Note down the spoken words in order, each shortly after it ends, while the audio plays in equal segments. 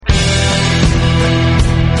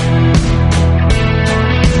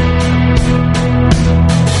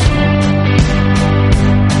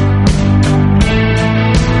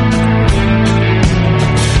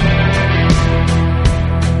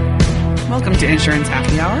to Insurance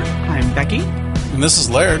Happy Hour. I'm Becky. And this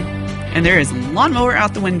is Laird. And there is a lawnmower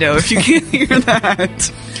out the window if you can't hear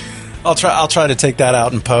that. I'll try to take that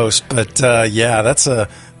out in post, but yeah,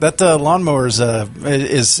 that lawnmower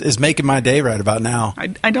is making my day right about now.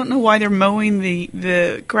 I don't know why they're mowing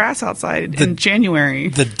the grass outside in January.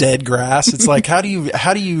 The dead grass. It's like how do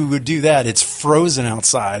you do that? It's frozen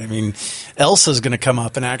outside. I mean, Elsa's going to come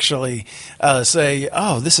up and actually say,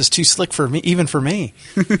 "Oh, this is too slick for me, even for me."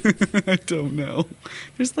 I don't know.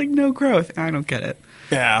 There's like no growth. I don't get it.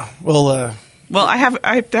 Yeah. Well, I have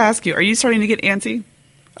to ask you. Are you starting to get antsy?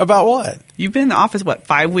 About what? You've been in the office,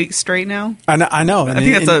 5 weeks straight now? I know. I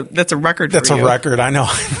think that's a record for you. That's a record. I know.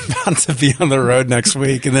 I'm about to be on the road next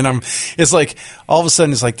week. And then it's like, all of a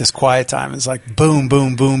sudden, it's like this quiet time. It's like boom,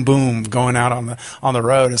 boom, boom, boom, going out on the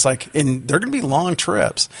road. It's like, and they're going to be long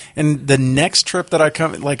trips. And the next trip that I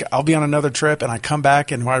come, like, I'll be on another trip and I come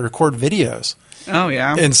back and I record videos. Oh,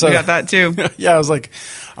 yeah. And so, we got that too. Yeah, I was like,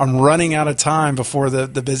 I'm running out of time before the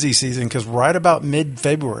busy season because right about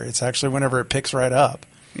mid-February, it's actually whenever it picks right up.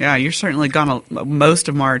 Yeah, you're certainly gone most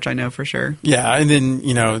of March, I know for sure. Yeah, and then,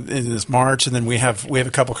 it is March, and then we have a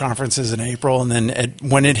couple conferences in April, and then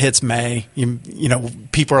when it hits May,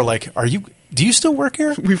 people are like, do you still work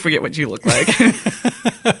here? We forget what you look like.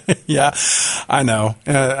 Yeah, I know.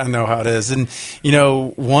 I know how it is. And,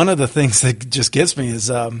 one of the things that just gets me is,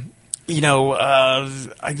 I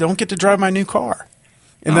don't get to drive my new car.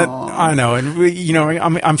 And that, I know. And,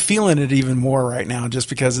 I'm feeling it even more right now just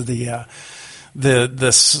because of the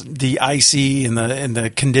icy and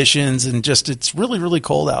the conditions, and just it's really, really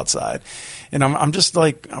cold outside, and I'm just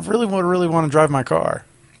like, I really want to drive my car,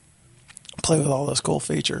 play with all those cool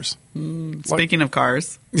features. Speaking of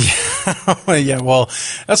cars, yeah, well,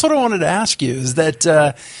 that's what I wanted to ask you. Is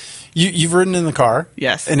that you've ridden in the car?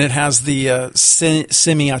 Yes, and it has the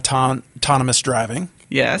semi-autonomous driving.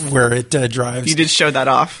 Yes. Where it drives. You did show that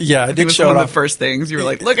off. Yeah, I did show it off. It was one of the first things. You were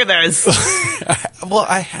like, look at this. Well,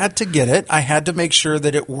 I had to get it. I had to make sure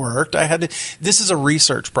that it worked. This is a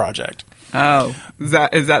research project. Oh, is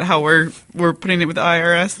that how we're putting it with the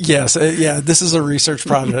IRS? Yes. Yeah, this is a research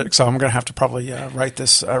project, so I'm going to have to probably write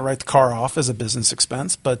the car off as a business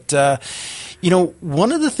expense. But,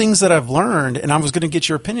 one of the things that I've learned, and I was going to get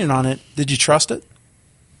your opinion on it, did you trust it?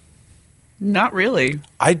 Not really.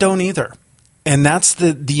 I don't either. And that's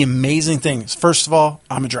the amazing thing. First of all,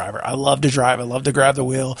 I'm a driver. I love to drive. I love to grab the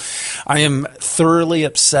wheel. I am thoroughly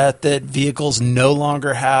upset that vehicles no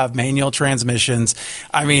longer have manual transmissions.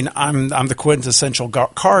 I mean, I'm the quintessential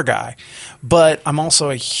car guy, but I'm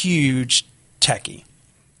also a huge techie.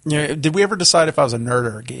 Did we ever decide if I was a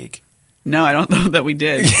nerd or a geek? No, I don't know that we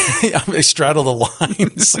did. I straddle the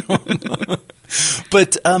lines.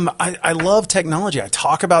 But I love technology. I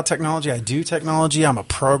talk about technology. I do technology. I'm a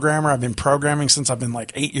programmer. I've been programming since I've been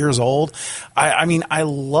like 8 years old. I mean, I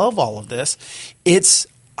love all of this.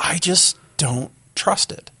 I just don't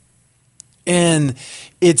trust it. And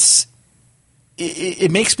it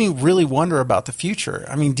makes me really wonder about the future.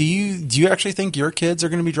 I mean, do you actually think your kids are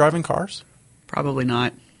going to be driving cars? Probably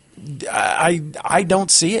not. I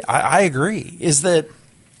don't see it. I agree. Is that,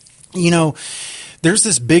 there's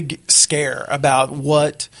this big scare about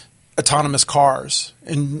what autonomous cars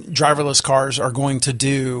and driverless cars are going to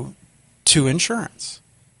do to insurance.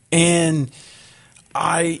 And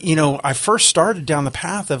I first started down the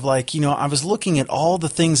path of I was looking at all the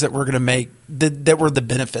things that were going to make that were the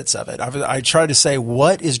benefits of it. I tried to say,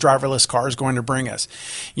 what is driverless cars going to bring us?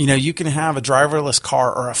 You can have a driverless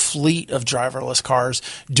car or a fleet of driverless cars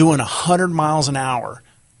doing 100 miles an hour,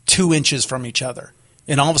 2 inches from each other.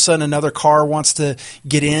 And all of a sudden another car wants to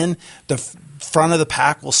get in, the front of the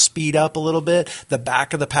pack will speed up a little bit, the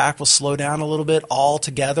back of the pack will slow down a little bit, all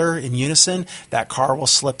together in unison. That car will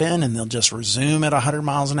slip in and they'll just resume at 100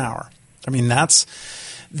 miles an hour. I mean, that's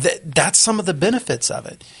some of the benefits of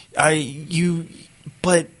it.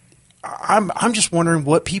 But I'm just wondering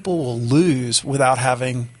what people will lose without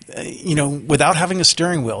having a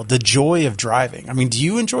steering wheel, the joy of driving. I mean, do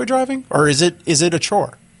you enjoy driving, or is it a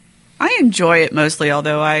chore? I enjoy it mostly,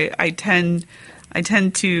 although I tend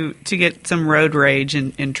to get some road rage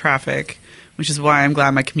in traffic, which is why I'm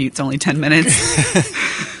glad my commute's only 10 minutes.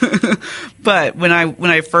 But when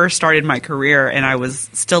I first started my career and I was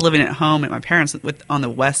still living at home at my parents' on the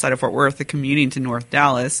west side of Fort Worth, commuting to North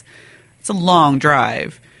Dallas, it's a long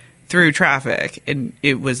drive through traffic, and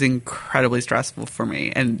it was incredibly stressful for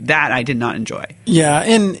me, and that I did not enjoy. Yeah,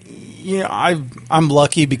 and I'm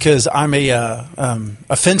lucky because I'm a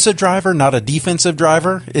offensive driver, not a defensive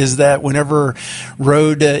driver. Is that whenever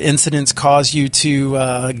road incidents cause you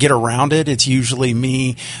to get around it, it's usually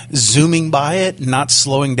me zooming by it, not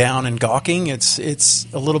slowing down and gawking. It's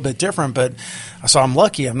a little bit different, but so I'm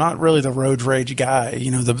lucky. I'm not really the road rage guy.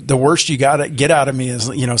 The worst you got to get out of me is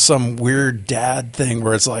some weird dad thing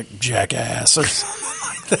where it's like jackass or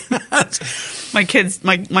something like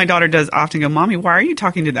that. My daughter does often go, Mommy, why are you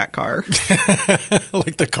talking to that car?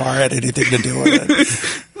 Like the car had anything to do with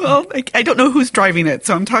it. Well, I don't know who's driving it,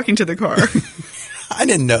 so I'm talking to the car. I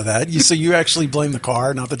didn't know that. So you actually blame the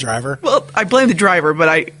car, not the driver? Well, I blame the driver, but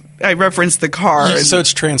I reference the car. So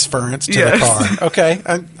it's transference to the car. Okay,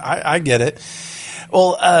 I get it.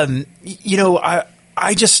 Well,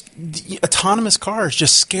 I just autonomous cars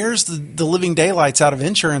just scares the living daylights out of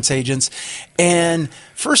insurance agents. And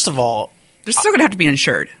first of all, they're still going to have to be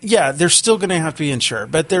insured. Yeah, they're still going to have to be insured.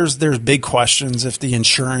 But there's big questions if the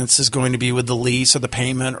insurance is going to be with the lease or the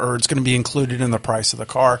payment, or it's going to be included in the price of the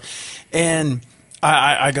car. And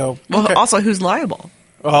I go, well, okay. Also, who's liable?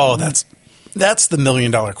 Oh, that's the $1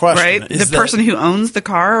 million question, right? The person who owns the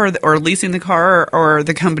car, or leasing the car, or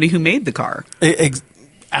the company who made the car.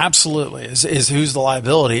 Absolutely, is who's the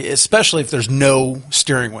liability, especially if there's no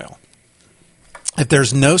steering wheel. If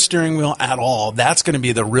there's no steering wheel at all, that's going to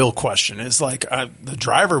be the real question. It's like the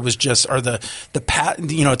driver was just, or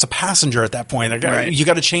it's a passenger at that point. Right. You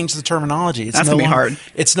got to change the terminology. It's that's going to be hard.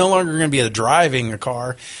 It's no longer going to be driving a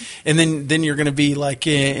car, and then you're going to be like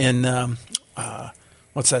in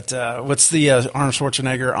what's that? What's the Arnold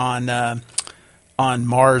Schwarzenegger on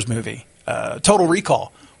Mars movie? Total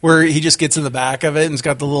Recall. Where he just gets in the back of it and it's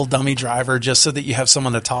got the little dummy driver just so that you have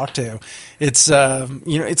someone to talk to. It's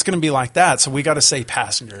it's going to be like that. So we got to say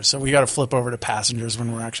passengers. So we got to flip over to passengers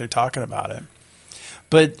when we're actually talking about it.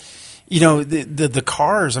 But the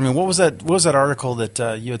cars. I mean, what was that article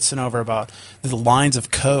that you had sent over about the lines of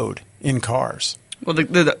code in cars? Well,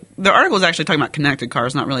 the article was actually talking about connected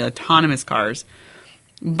cars, not really autonomous cars.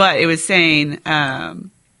 But it was saying that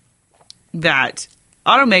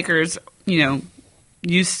automakers,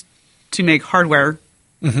 used to make hardware,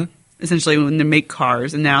 essentially when they make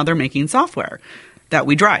cars, and now they're making software that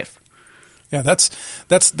we drive. Yeah,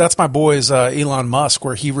 that's my boy's Elon Musk,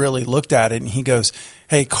 where he really looked at it and he goes,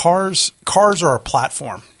 "Hey, cars are a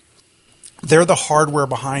platform. They're the hardware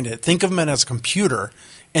behind it. Think of them as a computer."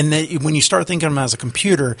 And then when you start thinking of them as a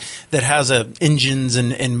computer that has engines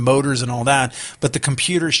and motors and all that, but the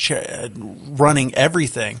computer's running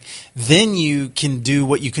everything, then you can do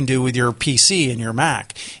what you can do with your PC and your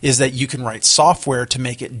Mac, is that you can write software to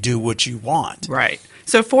make it do what you want. Right.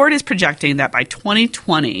 So Ford is projecting that by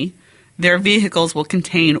 2020, their vehicles will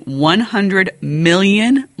contain 100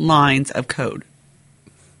 million lines of code.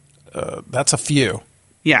 That's a few.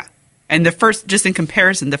 Yeah. And just in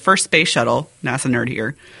comparison, the first space shuttle, NASA nerd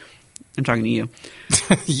here, I'm talking to you.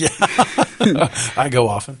 Yeah, I go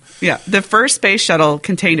often. Yeah, the first space shuttle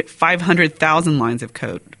contained 500,000 lines of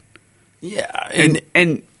code. Yeah.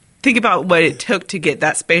 And think about what it took to get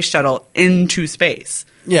that space shuttle into space.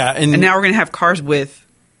 Yeah. And now we're going to have cars with,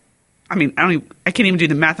 I can't even do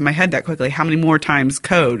the math in my head that quickly. How many more times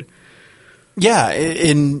code? Yeah,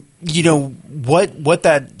 and what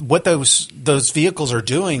those vehicles are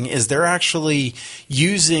doing is they're actually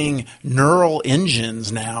using neural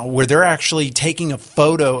engines now, where they're actually taking a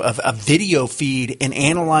photo of a video feed and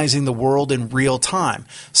analyzing the world in real time.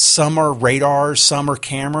 Some are radars, some are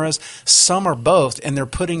cameras, some are both, and they're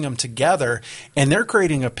putting them together, and they're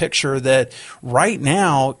creating a picture that right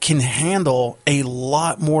now can handle a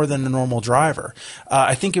lot more than a normal driver.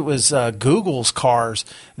 I think it was Google's cars.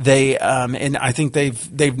 And I think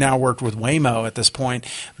they've now worked with Waymo at this point,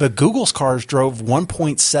 but Google's cars drove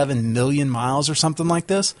 1.7 million miles or something like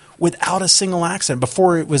this without a single accident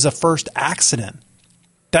before it was a first accident.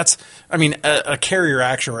 A carrier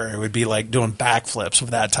actuary would be like doing backflips with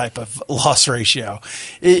that type of loss ratio.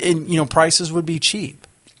 Prices would be cheap.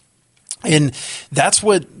 And that's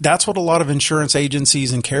what a lot of insurance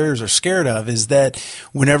agencies and carriers are scared of, is that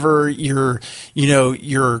whenever your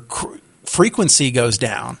frequency goes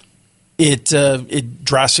down, it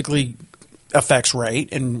drastically affects rate,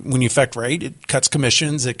 and when you affect rate, it cuts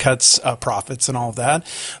commissions, it cuts profits, and all of that.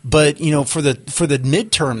 But for the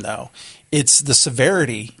midterm though, it's the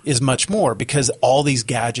severity is much more, because all these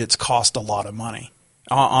gadgets cost a lot of money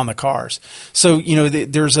on the cars. So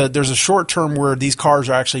there's a short term where these cars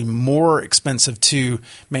are actually more expensive to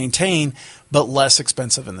maintain, but less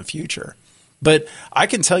expensive in the future. But I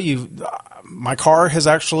can tell you, my car has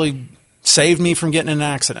actually saved me from getting in an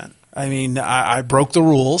accident. I broke the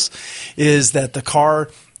rules, is that the car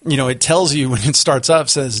it tells you when it starts up,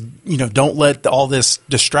 says, don't let all this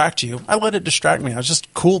distract you. I let it distract me. I was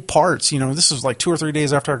just cool parts. This was like 2 or 3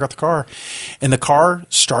 days after I got the car, and the car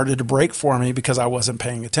started to brake for me because I wasn't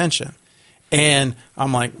paying attention. And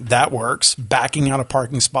I'm like, that works. Backing out a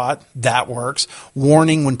parking spot, that works.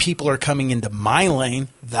 Warning when people are coming into my lane,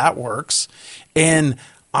 that works. And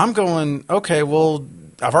I'm going, okay, well,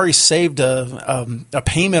 I've already saved a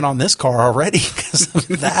payment on this car already because of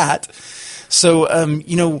that. So,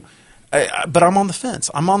 but I'm on the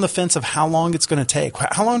fence. I'm on the fence of how long it's going to take.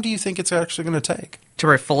 How long do you think it's actually going to take?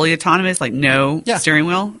 To be fully autonomous, like no steering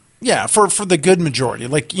wheel? Yeah, for the good majority.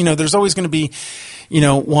 Like, there's always going to be,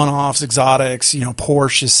 one-offs, exotics.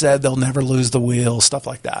 Porsche has said they'll never lose the wheel, stuff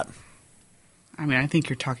like that. I mean, I think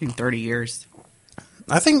you're talking 30 years.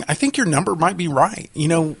 I think your number might be right.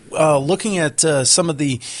 Looking at some of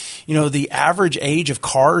the, the average age of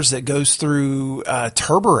cars that goes through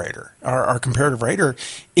Turburator, our comparative rater,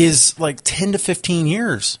 is like 10 to 15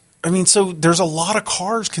 years. I mean, so there's a lot of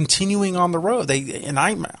cars continuing on the road.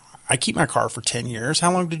 I keep my car for 10 years.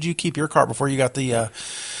 How long did you keep your car before you got the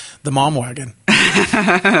mom wagon?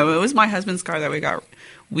 It was my husband's car that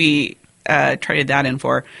we traded that in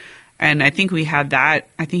for. And I think we had that.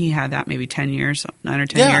 I think he had that maybe 10 years, 9 or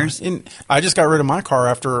 10 years. And I just got rid of my car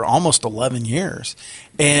after almost 11 years.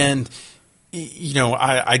 And,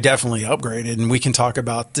 I definitely upgraded. And we can talk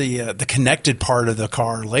about the connected part of the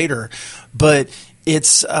car later. But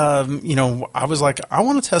it's, I was like, I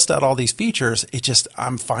want to test out all these features.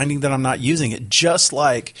 I'm finding that I'm not using it. Just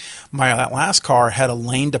like my last car had a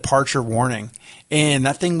lane departure warning. And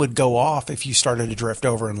that thing would go off if you started to drift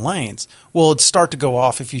over in lanes. Well, it'd start to go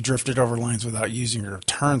off if you drifted over lanes without using your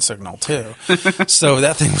turn signal, too. So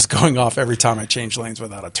that thing was going off every time I changed lanes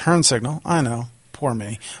without a turn signal. I know, poor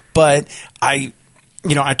me. But I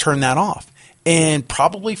turned that off. And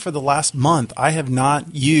probably for the last month, I have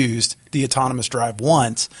not used the autonomous drive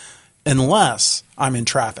once unless I'm in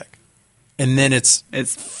traffic. And then it's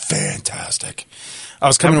fantastic.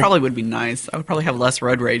 That probably would be nice. I would probably have less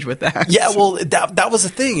road rage with that. Yeah, well, that was the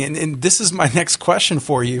thing. And this is my next question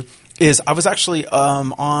for you is I was actually on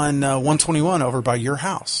 121 over by your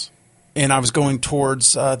house. And I was going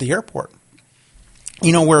towards the airport.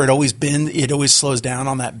 Where it always slows down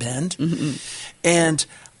on that bend. Mm-hmm. And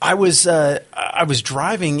I was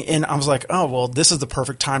driving and I was like, oh, well, this is the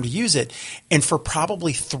perfect time to use it. And for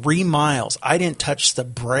probably 3 miles, I didn't touch the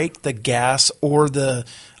brake, the gas, or the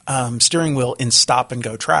steering wheel in stop and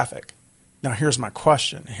go traffic. Now, here's my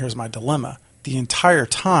question. Here's my dilemma. The entire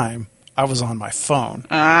time I was on my phone.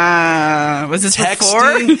 Was this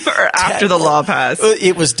before or after the law passed?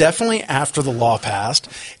 It was definitely after the law passed.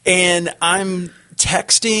 And I'm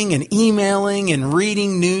texting and emailing and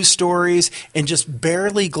reading news stories and just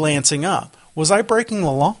barely glancing up. Was I breaking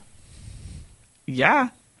the law? Yeah.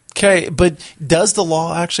 Okay, but does the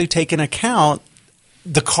law actually take into account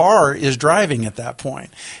the car is driving at that point?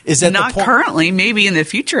 Is that not currently? Maybe in the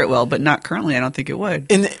future it will, but not currently. I don't think it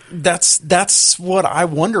would. And that's what I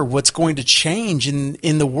wonder. What's going to change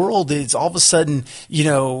in the world is all of a sudden,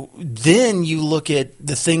 then you look at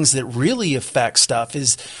the things that really affect stuff.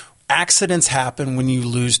 Is accidents happen when you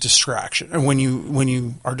lose distraction, or when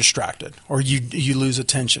you are distracted, or you lose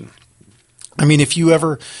attention. I mean, if you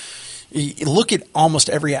ever look at almost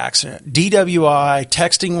every accident, DWI,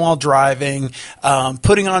 texting while driving,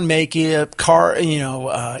 putting on makeup,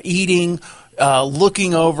 eating,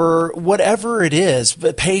 looking over, whatever it is,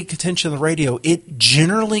 but paying attention to the radio, it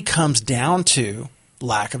generally comes down to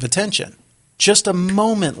lack of attention. Just a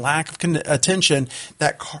moment lack of attention,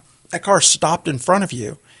 that car stopped in front of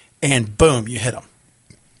you, and boom, you hit them.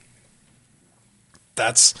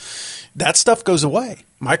 That stuff goes away.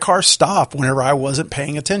 My car stopped whenever I wasn't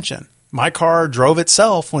paying attention. My car drove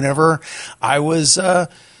itself whenever I was, texting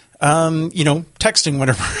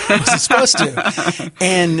whenever I wasn't supposed to.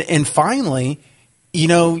 And finally,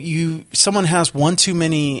 someone has one too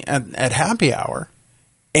many at happy hour,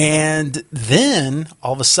 and then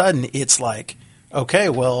all of a sudden it's like, okay,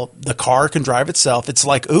 well, the car can drive itself. It's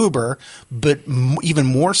like Uber, but even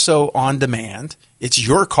more so on demand. It's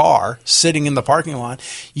your car sitting in the parking lot.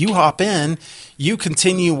 You hop in, you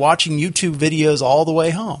continue watching YouTube videos all the way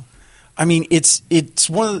home. I mean, it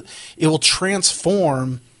will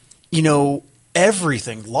transform,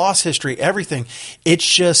 everything, loss history, everything. It's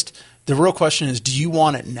just the real question is, do you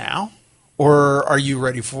want it now? Or are you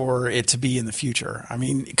ready for it to be in the future? I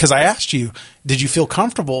mean, because I asked you, did you feel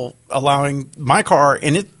comfortable allowing my car,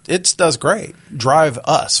 and it does great, drive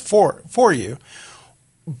us for you.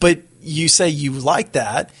 But you say you like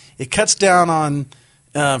that. It cuts down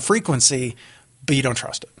on frequency, but you don't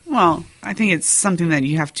trust it. Well, I think it's something that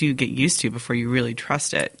you have to get used to before you really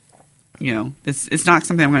trust it. It's not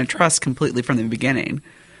something I'm going to trust completely from the beginning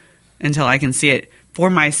until I can see it for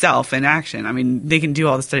myself in action. I mean, they can do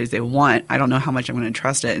all the studies they want. I don't know how much I'm going to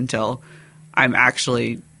trust it until I'm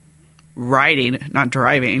actually riding, not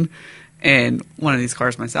driving, in one of these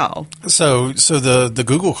cars myself. So the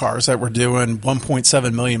Google cars that were doing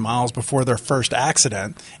 1.7 million miles before their first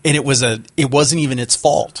accident, and it wasn't even its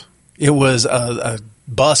fault. It was a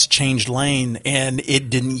bus changed lane and it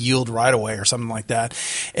didn't yield right away or something like that.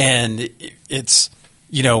 And it's,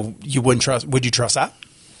 you wouldn't trust. Would you trust that?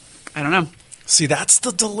 I don't know. See, that's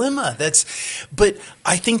the dilemma. But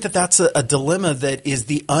I think that's a dilemma that is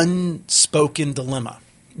the unspoken dilemma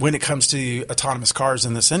when it comes to autonomous cars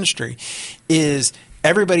in this industry. Is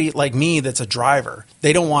everybody like me that's a driver,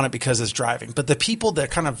 they don't want it because it's driving. But the people that are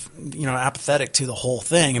kind of apathetic to the whole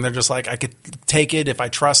thing, and they're just like, I could take it if I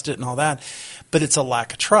trust it and all that. But it's a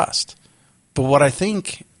lack of trust. But what I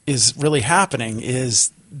think is really happening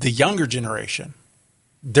is the younger generation,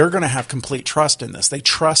 they're going to have complete trust in this. They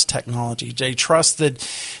trust technology. They trust that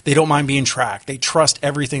they don't mind being tracked. They trust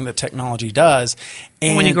everything that technology does.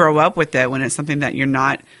 And when you grow up with it, when it's something that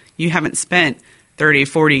you haven't spent 30,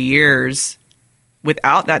 40 years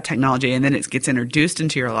without that technology, and then it gets introduced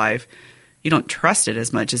into your life, you don't trust it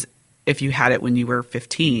as much as if you had it when you were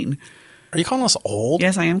 15. Are you calling us old?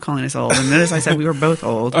 Yes, I am calling us old. And notice I said we were both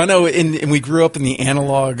old. I know, and we grew up in the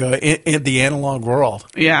analog world.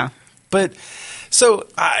 Yeah. But so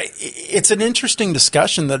it's an interesting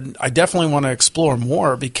discussion that I definitely want to explore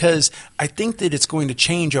more, because I think that it's going to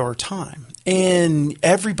change over time. And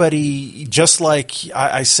everybody, just like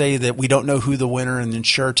I say that we don't know who the winner in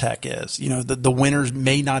InsurTech is. The winners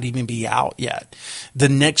may not even be out yet. The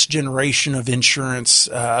next generation of insurance,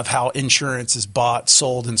 of how insurance is bought,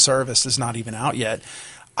 sold, and serviced is not even out yet.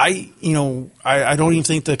 I don't even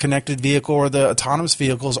think the connected vehicle or the autonomous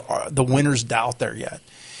vehicles are the winners out there yet.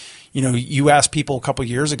 You asked people a couple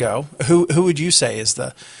years ago, who would you say is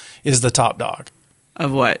the top dog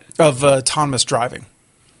of what? Of autonomous driving?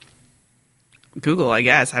 Google, I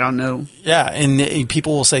guess. I don't know. Yeah, and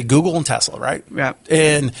people will say Google and Tesla, right? Yeah.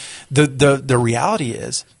 And the reality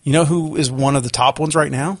is, who is one of the top ones right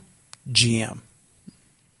now? GM.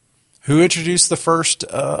 Who introduced the first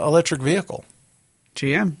electric vehicle?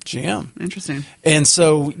 GM. Interesting. And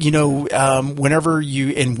so, whenever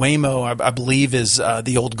in Waymo, I believe is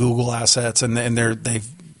the old Google assets, and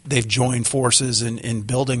they've joined forces in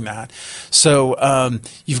building that. So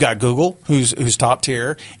you've got Google, who's top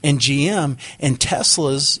tier, and GM, and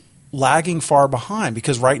Tesla's lagging far behind,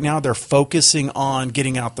 because right now they're focusing on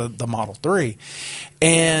getting out the Model 3.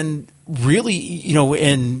 And really,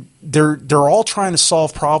 and they're all trying to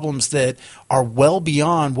solve problems that are well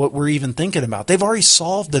beyond what we're even thinking about. They've already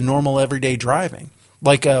solved the normal everyday driving.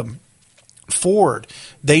 Like Ford,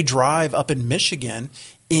 they drive up in Michigan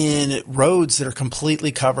in roads that are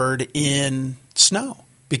completely covered in snow,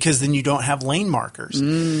 because then you don't have lane markers.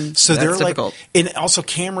 So they're difficult. And also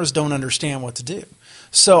cameras don't understand what to do.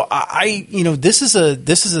 So this is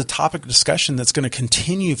a topic of discussion that's going to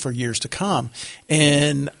continue for years to come,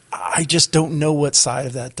 and I just don't know what side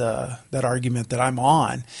of that argument that I'm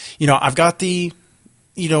on. I've got the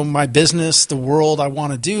my business, the world I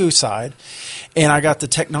want to do side, and I got the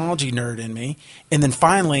technology nerd in me, and then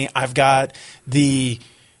finally I've got the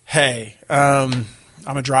I'm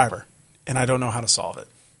a driver and I don't know how to solve it.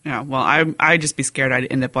 Yeah, well, I'd just be scared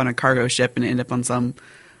I'd end up on a cargo ship and end up on some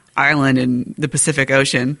island in the Pacific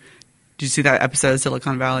Ocean. Did you see that episode of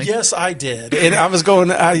Silicon Valley? Yes, I did. And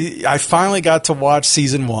I finally got to watch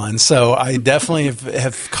season 1, so I definitely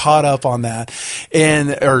have caught up on that. And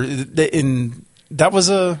that was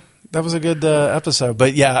a good episode.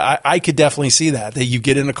 But yeah, I could definitely see that you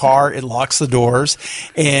get in a car, it locks the doors,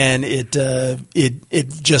 and it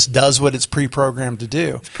just does what it's pre-programmed to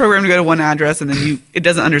do. It's programmed to go to one address, and then it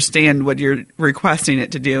doesn't understand what you're requesting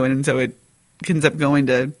it to do, and so it ends up going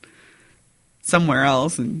to somewhere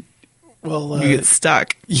else, and you get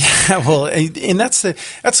stuck. Yeah, well, and that's the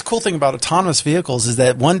cool thing about autonomous vehicles, is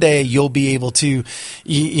that one day you'll be able to,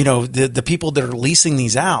 the people that are leasing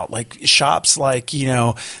these out, like shops, like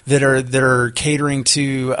that are catering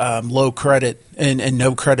to low credit and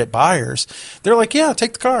no credit buyers. They're like, yeah,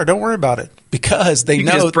 take the car, don't worry about it, because they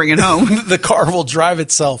know just bring it home. The car will drive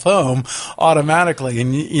itself home automatically,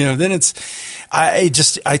 and then it's. I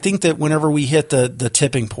think that whenever we hit the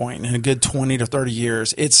tipping point in a good 20 to 30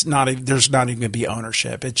 years, there's not even going to be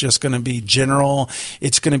ownership. It's just going to be general.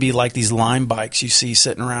 It's going to be like these Lime bikes you see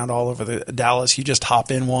sitting around all over the Dallas. You just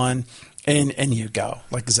hop in one and you go,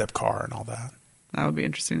 like Zipcar and all that. That would be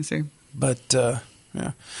interesting to see. But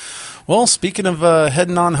Yeah. Well, speaking of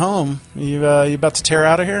heading on home, you about to tear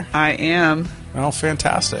out of here? I am. Oh,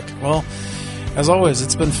 fantastic. Well, as always,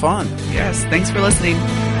 it's been fun. Yes. Thanks for listening.